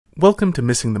Welcome to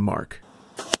Missing the Mark,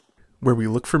 where we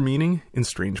look for meaning in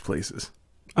strange places.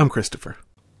 I'm Christopher.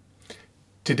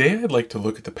 Today I'd like to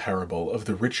look at the parable of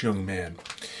the rich young man.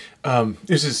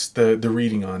 This is the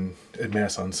reading at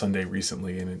Mass on Sunday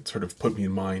recently, and it sort of put me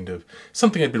in mind of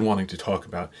something I'd been wanting to talk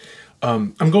about.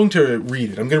 I'm going to read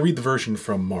it. I'm going to read the version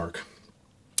from Mark,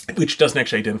 which doesn't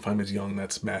actually identify him as young.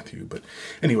 That's Matthew. But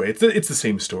anyway, it's the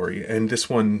same story. And this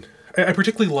one, I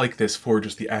particularly like this for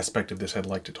just the aspect of this I'd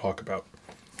like to talk about.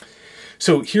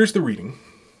 So here's the reading.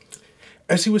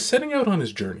 As he was setting out on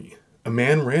his journey, a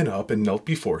man ran up and knelt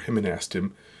before him and asked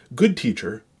him, "Good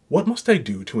teacher, what must I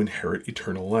do to inherit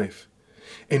eternal life?"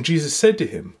 And Jesus said to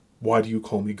him, "Why do you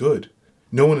call me good?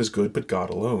 No one is good but God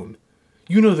alone.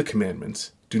 You know the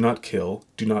commandments. Do not kill,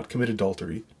 do not commit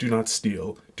adultery, do not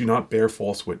steal, do not bear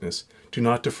false witness, do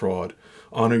not defraud,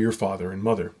 honor your father and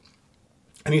mother."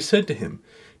 And he said to him,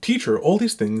 "Teacher, all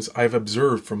these things I have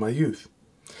observed from my youth."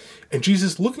 And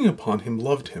Jesus, looking upon him,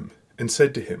 loved him, and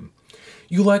said to him,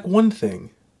 "You lack one thing.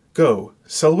 Go,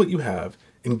 sell what you have,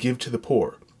 and give to the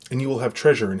poor, and you will have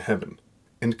treasure in heaven.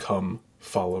 And come,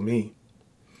 follow me."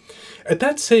 At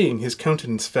that saying his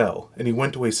countenance fell, and he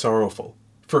went away sorrowful,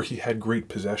 for he had great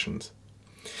possessions.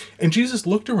 And Jesus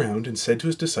looked around and said to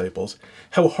his disciples,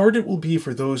 "How hard it will be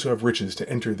for those who have riches to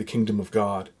enter the kingdom of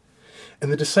God."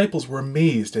 And the disciples were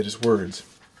amazed at his words.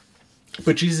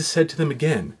 But Jesus said to them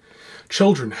again,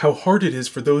 "Children, how hard it is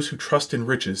for those who trust in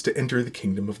riches to enter the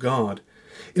kingdom of God.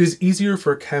 It is easier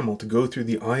for a camel to go through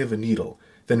the eye of a needle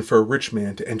than for a rich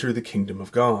man to enter the kingdom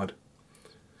of God."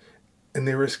 And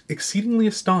they were exceedingly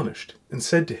astonished, and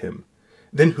said to him,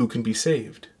 "Then who can be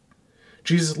saved?"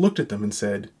 Jesus looked at them and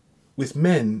said, "With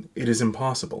men it is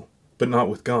impossible, but not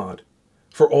with God,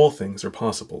 for all things are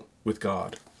possible with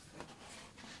God."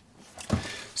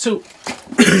 So,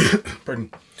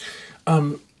 pardon.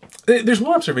 There's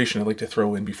one observation I'd like to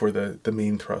throw in before the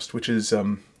main thrust, which is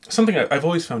something I've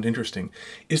always found interesting,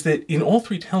 is that in all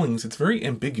three tellings, it's very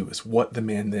ambiguous what the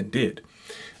man then did.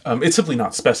 It's simply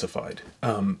not specified.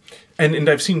 And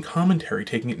I've seen commentary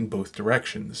taking it in both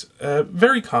directions.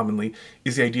 Very commonly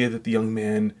is the idea that the young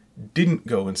man didn't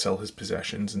go and sell his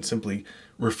possessions and simply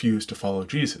refused to follow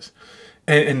Jesus.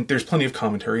 And there's plenty of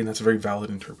commentary, and that's a very valid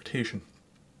interpretation.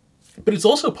 But it's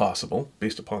also possible,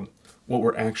 based upon what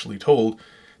we're actually told,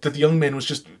 that the young man was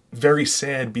just very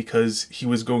sad because he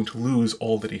was going to lose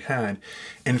all that he had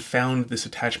and found this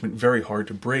attachment very hard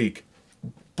to break,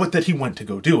 but that he went to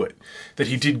go do it. That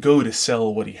he did go to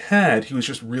sell what he had, he was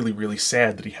just really, really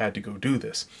sad that he had to go do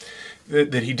this.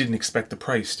 That he didn't expect the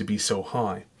price to be so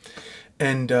high.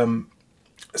 And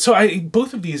so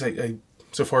both of these,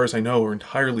 so far as I know, are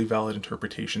entirely valid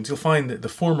interpretations. You'll find that the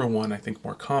former one, I think,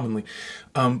 more commonly,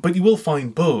 but you will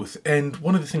find both. And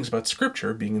one of the things about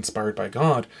Scripture, being inspired by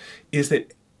God, is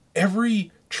that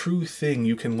every true thing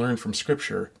you can learn from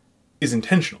Scripture is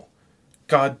intentional.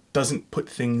 God doesn't put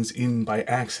things in by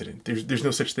accident. There's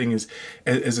no such thing as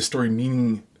a story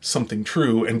meaning something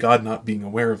true and God not being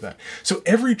aware of that. So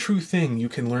every true thing you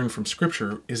can learn from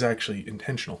Scripture is actually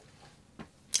intentional.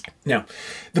 Now,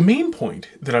 the main point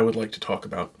that I would like to talk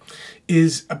about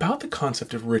is about the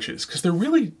concept of riches, because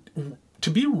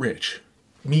to be rich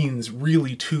means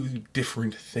really two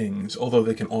different things, although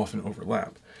they can often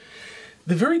overlap.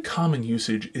 The very common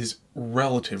usage is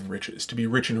relative riches, to be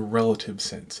rich in a relative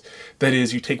sense. That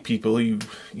is, you take people, you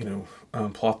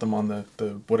plot them on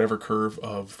the whatever curve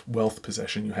of wealth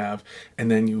possession you have, and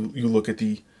then you look at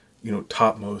the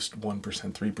topmost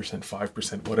 1%, 3%,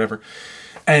 5%, whatever.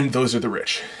 And those are the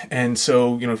rich. And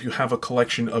so, if you have a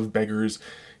collection of beggars,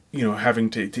 having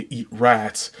to eat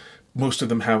rats, most of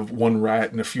them have one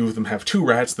rat and a few of them have two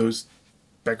rats. Those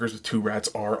beggars with two rats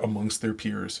are amongst their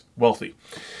peers wealthy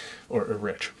or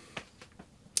rich.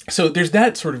 So there's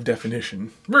that sort of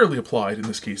definition, rarely applied in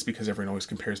this case because everyone always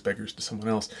compares beggars to someone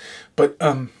else. But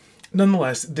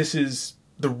nonetheless, this is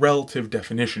the relative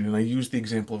definition, and I use the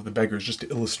example of the beggars just to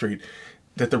illustrate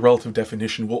that the relative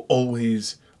definition will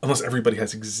always, unless everybody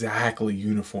has exactly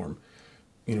uniform,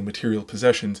 material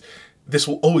possessions, this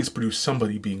will always produce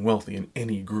somebody being wealthy in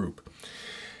any group.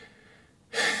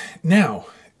 Now,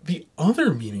 the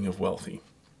other meaning of wealthy,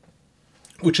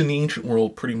 which in the ancient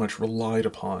world pretty much relied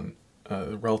upon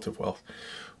relative wealth,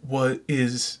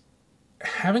 is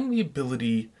having the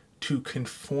ability to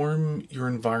conform your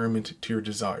environment to your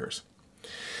desires.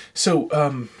 So,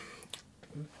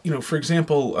 for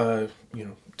example,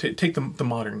 take the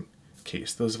modern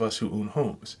case, those of us who own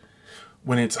homes.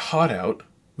 When it's hot out,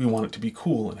 we want it to be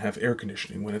cool and have air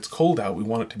conditioning. When it's cold out, we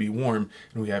want it to be warm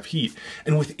and we have heat.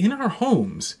 And within our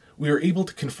homes, we are able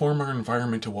to conform our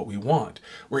environment to what we want.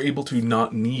 We're able to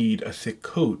not need a thick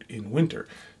coat in winter.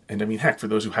 And I mean, heck, for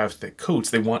those who have thick coats,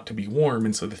 they want to be warm,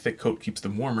 and so the thick coat keeps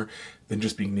them warmer than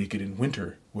just being naked in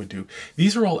winter would do.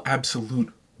 These are all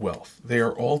absolute wealth. They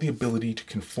are all the ability to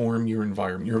conform your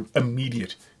environment, your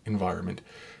immediate environment,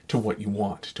 to what you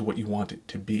want it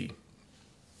to be.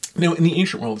 Now, in the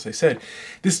ancient world, as I said,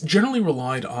 this generally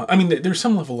relied on, I mean, there's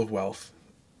some level of wealth,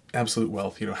 absolute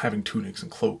wealth, having tunics and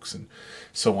cloaks and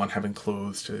so on, having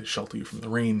clothes to shelter you from the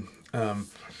rain,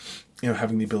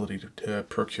 having the ability to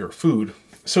procure food.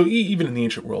 So even in the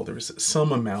ancient world, there was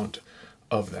some amount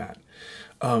of that.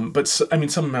 But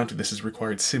some amount of this is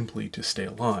required simply to stay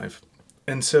alive.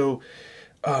 And so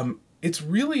it's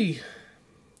really,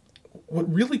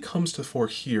 what really comes to the fore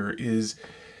here is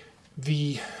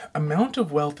the amount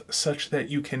of wealth such that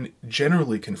you can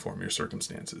generally conform your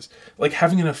circumstances. Like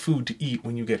having enough food to eat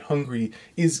when you get hungry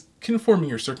is conforming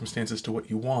your circumstances to what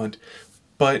you want.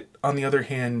 But on the other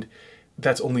hand,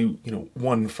 that's only,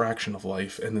 one fraction of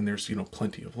life, and then there's,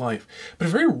 plenty of life. But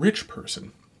a very rich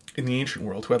person in the ancient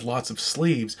world who had lots of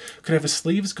slaves could have his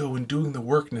slaves go and doing the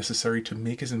work necessary to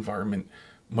make his environment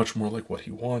much more like what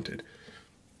he wanted.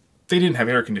 They didn't have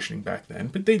air conditioning back then,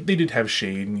 but they did have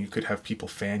shade, and you could have people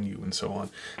fan you and so on.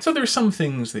 So there's some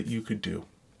things that you could do.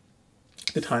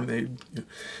 At the time, they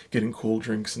getting cool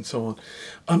drinks and so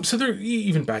on. So there,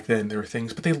 even back then, there were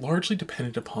things, but they largely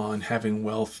depended upon having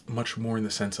wealth much more in the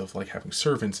sense of like having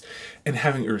servants and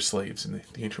having slaves in the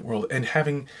ancient world, and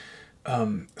having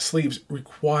slaves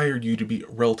required you to be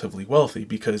relatively wealthy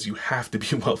because you have to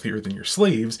be wealthier than your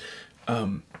slaves.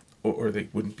 Or they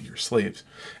wouldn't be your slaves.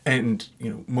 And,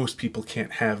 most people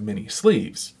can't have many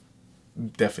slaves,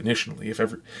 definitionally.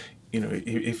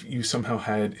 If you somehow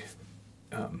had,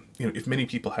 if many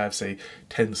people have, say,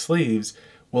 10 slaves,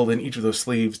 well, then each of those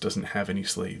slaves doesn't have any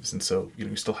slaves. And so,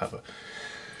 you still have a,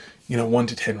 1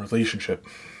 to 10 relationship.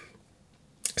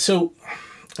 So,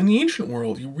 in the ancient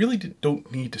world, you really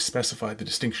don't need to specify the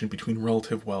distinction between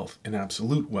relative wealth and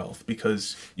absolute wealth,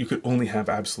 because you could only have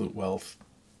absolute wealth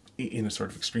in a sort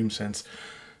of extreme sense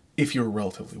if you're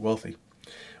relatively wealthy.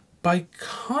 By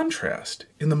contrast,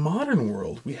 in the modern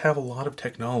world, we have a lot of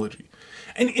technology.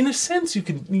 And in a sense, you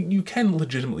can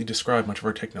legitimately describe much of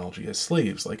our technology as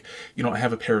slaves. Like, I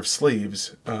have a pair of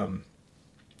slaves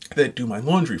that do my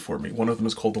laundry for me. One of them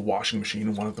is called the washing machine,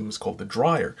 and one of them is called the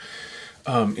dryer.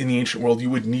 In the ancient world,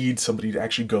 you would need somebody to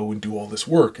actually go and do all this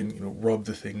work and, rub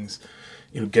the things,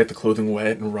 get the clothing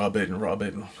wet and rub it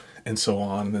and so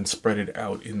on, and then spread it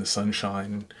out in the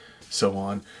sunshine and so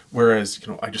on. Whereas,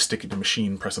 I just stick it in a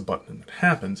machine, press a button, and it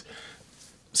happens.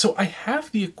 So I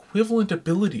have the equivalent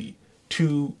ability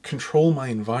to control my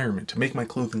environment, to make my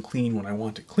clothing clean when I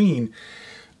want it clean,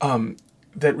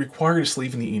 that required a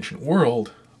slave in the ancient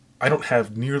world. I don't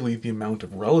have nearly the amount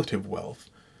of relative wealth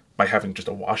by having just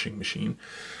a washing machine.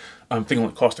 Thing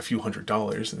only cost a few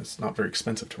 $100s, and it's not very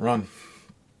expensive to run.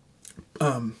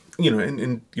 And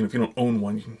if you don't own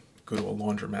one, you can go to a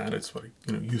laundromat. It's what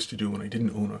I used to do when I didn't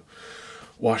own a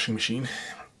washing machine.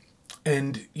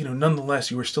 And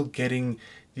nonetheless, you are still getting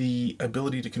the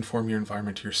ability to conform your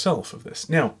environment to yourself of this.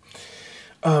 Now,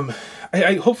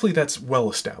 I hopefully that's well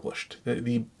established.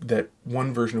 That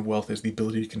one version of wealth is the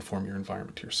ability to conform your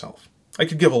environment to yourself. I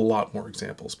could give a lot more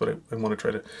examples, but I want to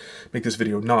try to make this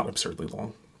video not absurdly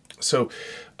long. So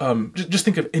just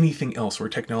think of anything else where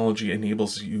technology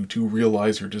enables you to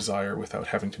realize your desire without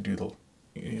having to do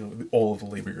all of the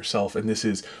labor yourself. And this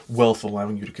is wealth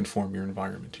allowing you to conform your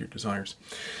environment to your desires.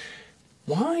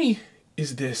 Why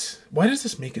does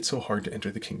this make it so hard to enter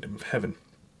the kingdom of heaven?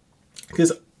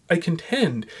 Because I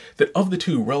contend that of the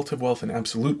two, relative wealth and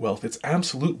absolute wealth, it's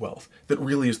absolute wealth that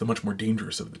really is the much more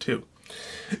dangerous of the two.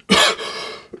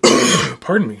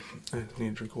 Pardon me. I need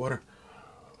a drink of water.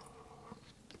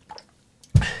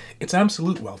 It's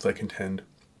absolute wealth, I contend,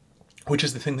 which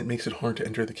is the thing that makes it hard to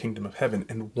enter the kingdom of heaven.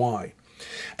 And why?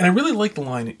 And I really like the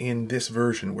line in this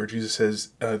version where Jesus says,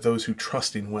 those who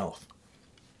trust in wealth.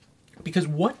 Because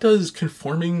what does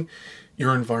conforming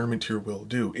your environment to your will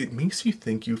do? It makes you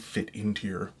think you fit into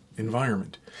your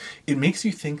environment. It makes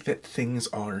you think that things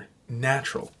are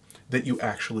natural, that you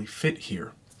actually fit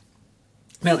here.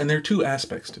 Now, and there are two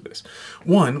aspects to this.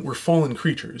 One, we're fallen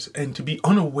creatures, and to be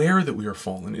unaware that we are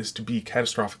fallen is to be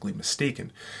catastrophically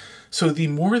mistaken. So the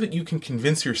more that you can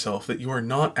convince yourself that you are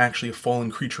not actually a fallen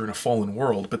creature in a fallen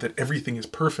world, but that everything is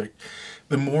perfect,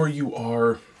 the more you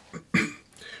are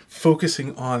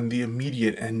focusing on the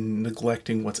immediate and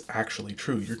neglecting what's actually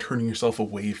true. You're turning yourself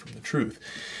away from the truth,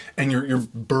 and you're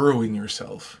burrowing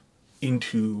yourself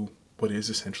into what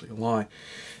is essentially a lie.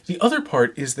 The other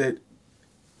part is that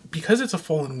because it's a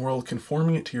fallen world,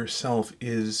 conforming it to yourself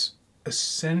is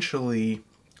essentially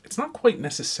it's not quite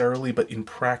necessarily, but in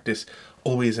practice,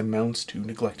 always amounts to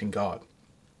neglecting God.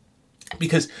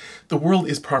 Because the world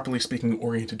is, properly speaking,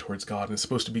 oriented towards God, and is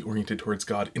supposed to be oriented towards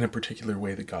God in a particular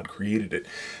way that God created it.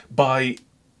 By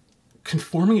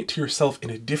conforming it to yourself in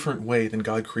a different way than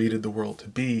God created the world to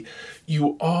be,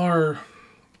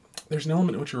 there's an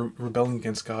element in which you're rebelling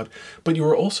against God, but you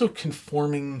are also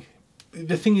conforming.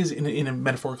 The thing is, in a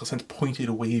metaphorical sense, pointed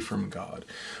away from God.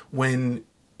 When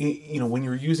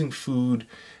you're using food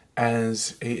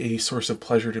as a source of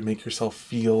pleasure to make yourself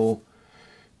feel,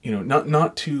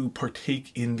 not to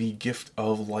partake in the gift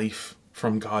of life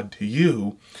from God to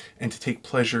you, and to take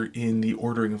pleasure in the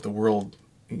ordering of the world,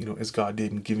 as God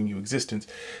did in giving you existence,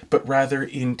 but rather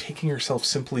in taking yourself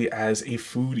simply as a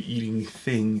food-eating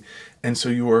thing, and so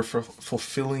you are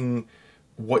fulfilling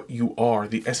what you are,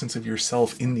 the essence of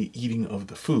yourself, in the eating of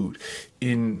the food.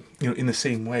 In the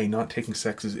same way, not taking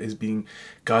sex as being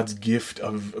God's gift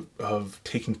of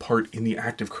taking part in the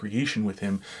act of creation with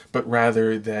Him, but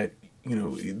rather that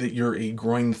that you're a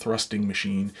groin thrusting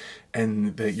machine,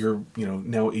 and that you're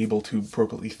now able to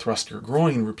appropriately thrust your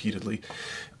groin repeatedly.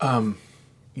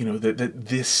 That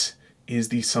this is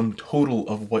the sum total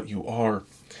of what you are.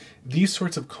 These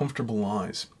sorts of comfortable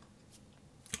lies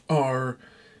are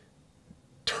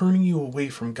turning you away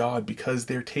from God, because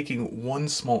they're taking one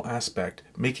small aspect,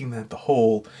 making that the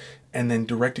whole, and then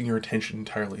directing your attention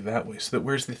entirely that way. So that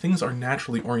whereas the things are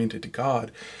naturally oriented to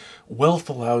God, wealth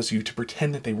allows you to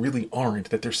pretend that they really aren't,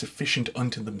 that they're sufficient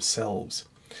unto themselves.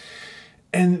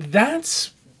 And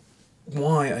that's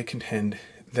why I contend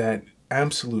that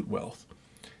absolute wealth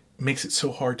makes it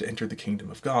so hard to enter the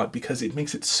kingdom of God, because it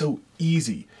makes it so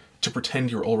easy to pretend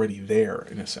you're already there,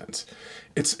 in a sense.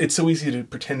 It's so easy to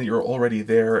pretend that you're already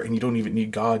there, and you don't even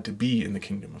need God to be in the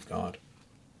kingdom of God.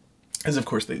 As of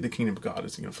course the kingdom of God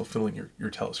is fulfilling your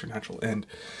telos, your natural end.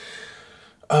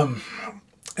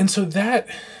 And so that,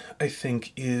 I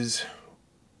think, is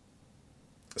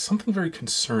something very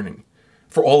concerning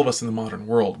for all of us in the modern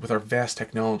world, with our vast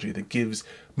technology that gives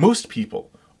most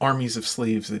people armies of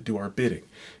slaves that do our bidding.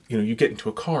 You get into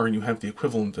a car and you have the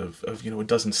equivalent of a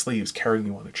dozen slaves carrying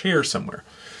you on a chair somewhere.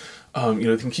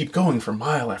 They can keep going for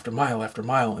mile after mile after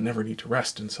mile and never need to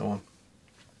rest, and so on.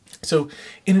 So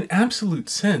in an absolute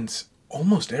sense,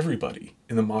 almost everybody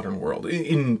in the modern world,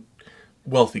 in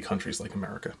wealthy countries like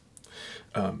America,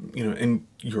 in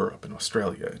Europe and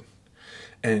Australia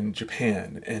and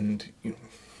Japan, and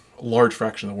a large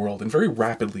fraction of the world, and very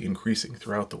rapidly increasing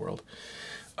throughout the world,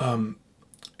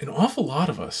 an awful lot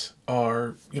of us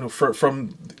are,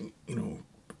 from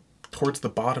towards the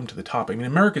bottom to the top. I mean,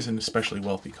 America's an especially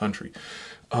wealthy country,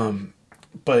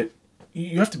 but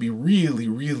you have to be really,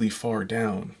 really far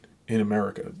down in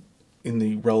America, in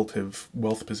the relative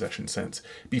wealth possession sense,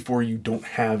 before you don't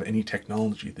have any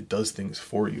technology that does things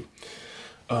for you.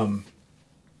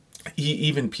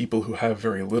 Even people who have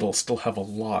very little still have a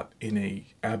lot in a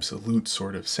absolute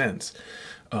sort of sense.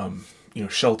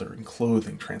 Shelter and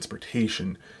clothing,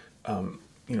 transportation.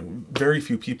 Very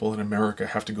few people in America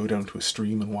have to go down to a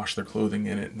stream and wash their clothing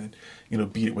in it, and then,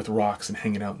 beat it with rocks and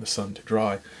hang it out in the sun to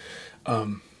dry.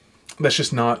 That's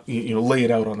just not, lay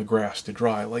it out on the grass to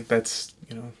dry. Like, that's,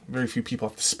 very few people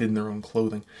have to spin their own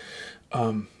clothing.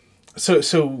 Very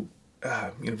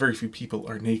few people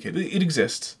are naked. It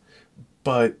exists,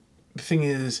 but the thing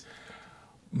is,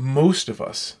 most of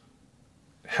us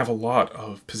have a lot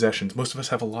of possessions. Most of us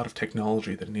have a lot of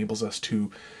technology that enables us to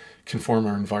conform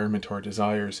our environment to our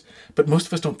desires. But most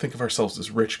of us don't think of ourselves as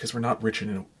rich, because we're not rich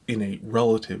in a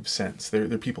relative sense.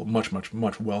 They're people much, much,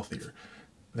 much wealthier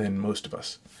than most of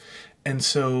us. And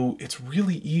so it's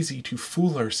really easy to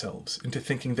fool ourselves into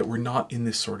thinking that we're not in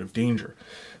this sort of danger.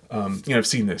 I've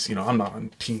seen this, I'm not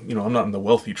on team, I'm not in the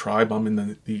wealthy tribe, I'm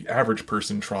in the average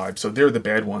person tribe. So they're the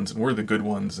bad ones and we're the good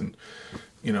ones, and,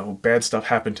 bad stuff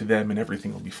happened to them and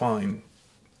everything will be fine.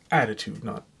 Attitude,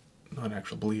 not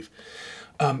actual belief.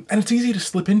 And it's easy to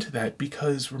slip into that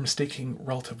because we're mistaking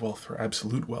relative wealth for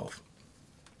absolute wealth.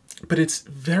 But it's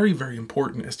very, very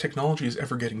important, as technology is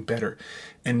ever getting better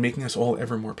and making us all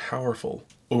ever more powerful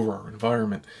over our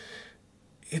environment.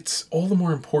 It's all the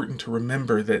more important to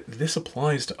remember that this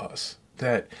applies to us,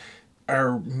 that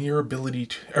our ability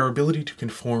to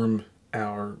conform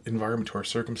our environment to our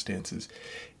circumstances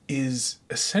is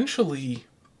essentially,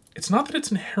 it's not that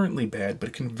it's inherently bad, but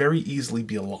it can very easily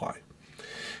be a lie.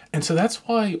 And so that's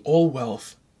why all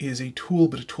wealth is a tool,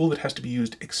 but a tool that has to be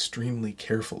used extremely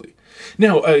carefully.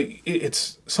 Now,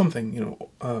 it's something,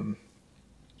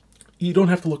 you don't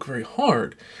have to look very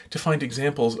hard to find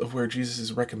examples of where Jesus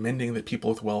is recommending that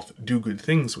people with wealth do good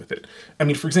things with it. I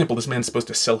mean, for example, this man's supposed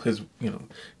to sell his,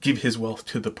 give his wealth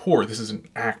to the poor. This is an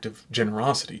act of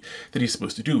generosity that he's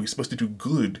supposed to do. He's supposed to do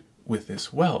good with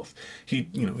this wealth. He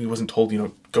wasn't told,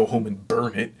 go home and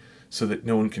burn it so that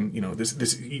no one can,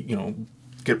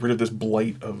 get rid of this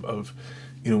blight of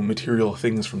material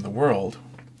things from the world.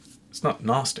 It's not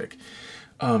Gnostic.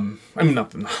 Not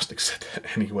the Gnostics said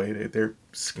that anyway. They're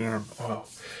scam. Oh,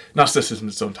 Gnosticism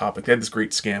is its own topic. They had this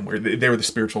great scam where they were the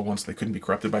spiritual ones. They couldn't be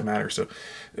corrupted by matter, so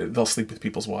they'll sleep with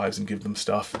people's wives and give them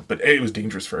stuff. But it was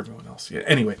dangerous for everyone else. Yeah.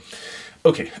 Anyway,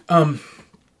 okay.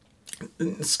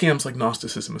 Scams like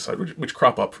Gnosticism aside, which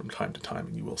crop up from time to time,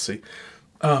 and you will see.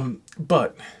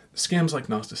 But scams like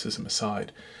Gnosticism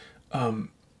aside,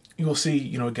 you will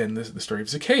see, again, the story of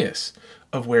Zacchaeus,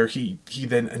 of where he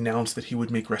then announced that he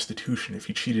would make restitution. If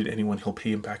he cheated anyone, he'll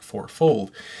pay him back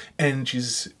fourfold. And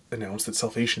Jesus announced that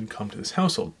salvation would come to this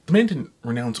household. The man didn't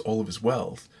renounce all of his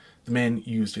wealth. The man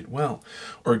used it well.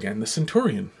 Or again, the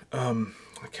centurion. I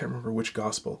can't remember which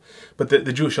gospel, but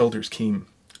the Jewish elders came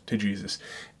to Jesus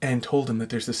and told him that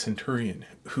there's this centurion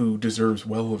who deserves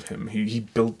well of him. He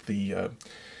built the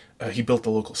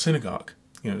local synagogue.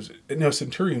 Now a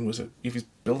centurion if he's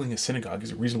building a synagogue,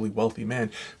 he's a reasonably wealthy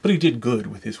man, but he did good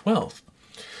with his wealth.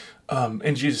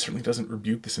 And Jesus certainly doesn't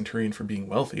rebuke the centurion for being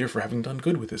wealthy or for having done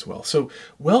good with his wealth. So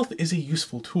wealth is a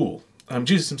useful tool.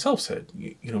 Jesus himself said,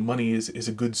 money is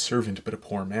a good servant, but a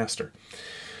poor master.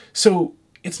 So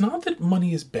it's not that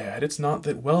money is bad. It's not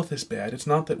that wealth is bad. It's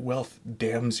not that wealth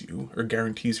damns you or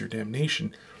guarantees your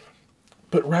damnation,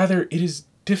 but rather it is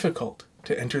difficult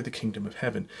to enter the kingdom of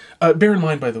heaven. Bear in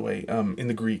mind, by the way, in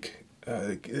the Greek,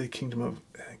 the kingdom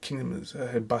is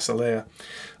basileia.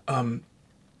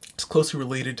 It's closely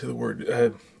related to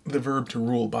the verb to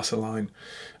rule, basilein.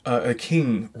 A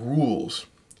king rules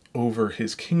over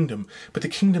his kingdom, but the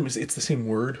kingdom it's the same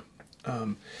word.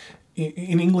 In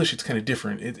English, it's kind of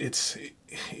different.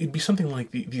 It'd be something like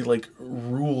the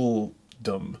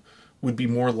ruledom would be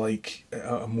more like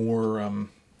a more.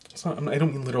 It's not, I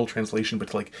don't mean literal translation, but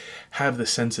to have the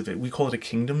sense of it. We call it a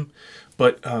kingdom,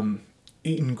 but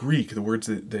in Greek, the words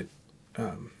that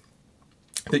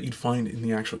you'd find in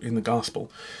the gospel,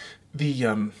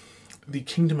 the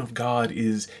kingdom of God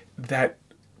is that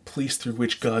place through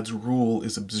which God's rule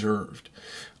is observed,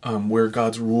 where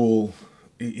God's rule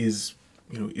is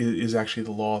actually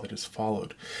the law that is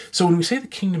followed. So when we say the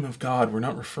kingdom of God, we're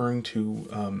not referring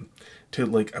to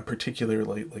a particular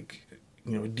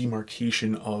a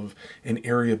demarcation of an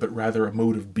area, but rather a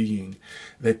mode of being.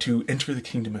 That to enter the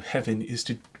kingdom of heaven is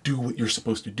to do what you're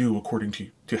supposed to do according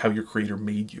to how your Creator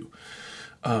made you.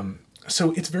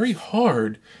 So it's very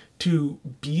hard to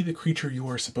be the creature you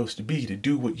are supposed to be, to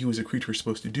do what you as a creature are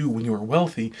supposed to do when you are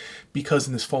wealthy, because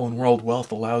in this fallen world,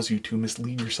 wealth allows you to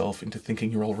mislead yourself into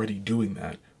thinking you're already doing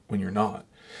that when you're not.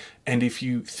 And if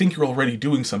you think you're already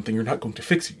doing something, you're not going to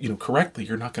fix correctly,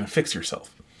 you're not going to fix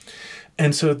yourself.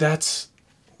 And so that's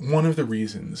one of the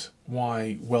reasons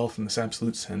why wealth in this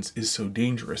absolute sense is so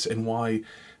dangerous, and why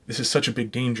this is such a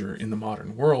big danger in the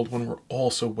modern world when we're all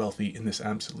so wealthy in this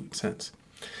absolute sense.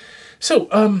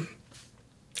 So,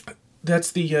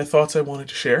 that's the thoughts I wanted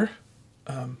to share.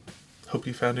 Hope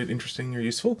you found it interesting or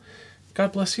useful.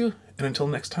 God bless you, and until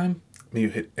next time, may you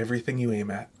hit everything you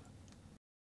aim at.